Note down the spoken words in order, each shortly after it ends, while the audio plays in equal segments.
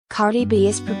Cardi B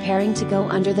is preparing to go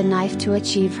under the knife to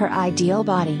achieve her ideal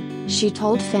body, she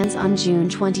told fans on June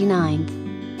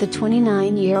 29. The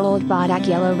 29-year-old Bodak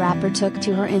Yellow rapper took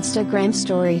to her Instagram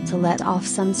story to let off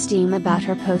some steam about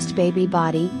her post-baby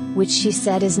body, which she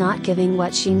said is not giving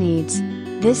what she needs.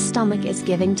 "This stomach is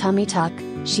giving tummy tuck,"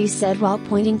 she said while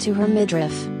pointing to her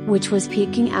midriff, which was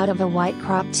peeking out of a white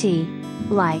crop tee.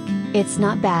 "Like, it's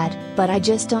not bad, but I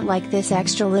just don't like this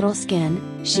extra little skin,"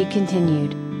 she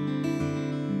continued.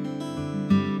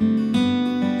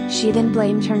 She then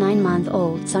blamed her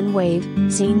 9-month-old son Wave,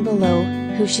 seen below,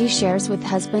 who she shares with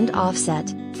husband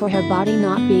Offset, for her body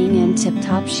not being in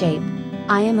tip-top shape.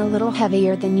 "I am a little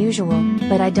heavier than usual,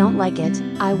 but I don't like it,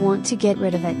 I want to get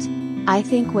rid of it. I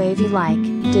think Wavy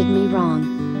did me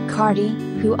wrong." Cardi,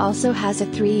 who also has a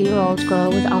 3-year-old girl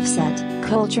with Offset,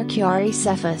 Culture Chiari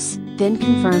Cephas, then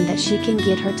confirmed that she can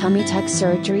get her tummy tuck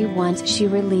surgery once she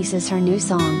releases her new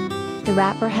song. The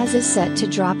rapper has is set to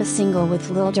drop a single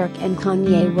with Lil Durk and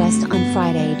Kanye West on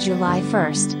Friday, July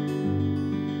 1st.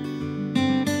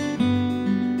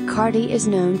 Cardi is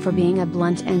known for being a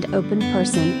blunt and open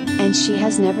person, and she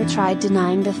has never tried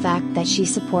denying the fact that she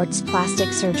supports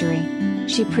plastic surgery.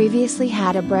 She previously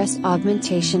had a breast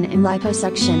augmentation and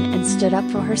liposuction and stood up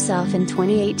for herself in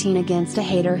 2018 against a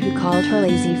hater who called her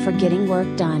lazy for getting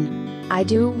work done. "I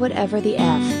do whatever the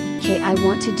f**k I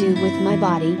want to do with my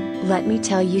body, let me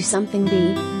tell you something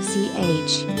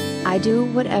b.ch. I do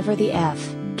whatever the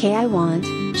f**k I want,"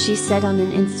 she said on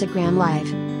an Instagram live.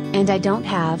 "And I don't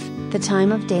have the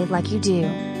time of day like you do.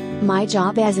 My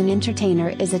job as an entertainer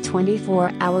is a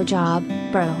 24-hour job,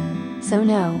 bro. So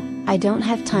no, I don't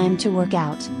have time to work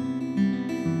out."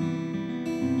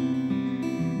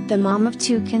 The mom of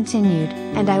two continued,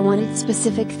 "And I wanted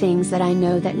specific things that I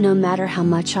know that no matter how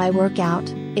much I work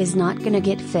out, is not gonna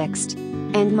get fixed.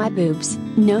 And my boobs,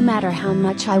 no matter how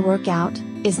much I work out,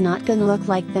 is not gonna look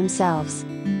like themselves.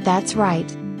 That's right.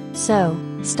 So,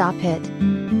 stop it."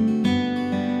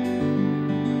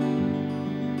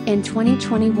 In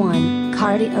 2021,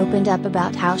 Cardi opened up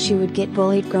about how she would get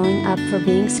bullied growing up for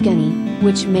being skinny,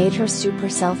 which made her super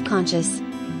self-conscious.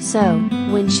 So,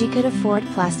 when she could afford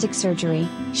plastic surgery,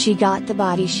 she got the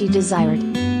body she desired.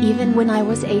 "Even when I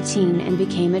was 18 and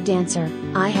became a dancer,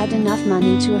 I had enough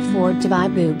money to afford to buy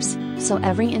boobs, so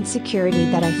every insecurity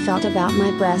that I felt about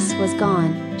my breasts was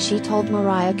gone," she told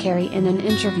Mariah Carey in an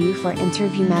interview for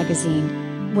Interview magazine.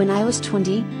 "When I was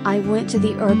 20, I went to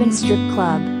the urban strip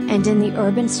club, and in the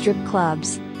urban strip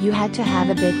clubs, you had to have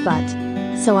a big butt.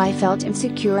 So I felt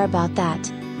insecure about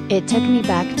that. It took me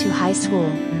back to high school.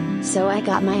 So I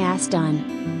got my ass done.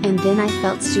 And then I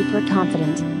felt super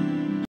confident.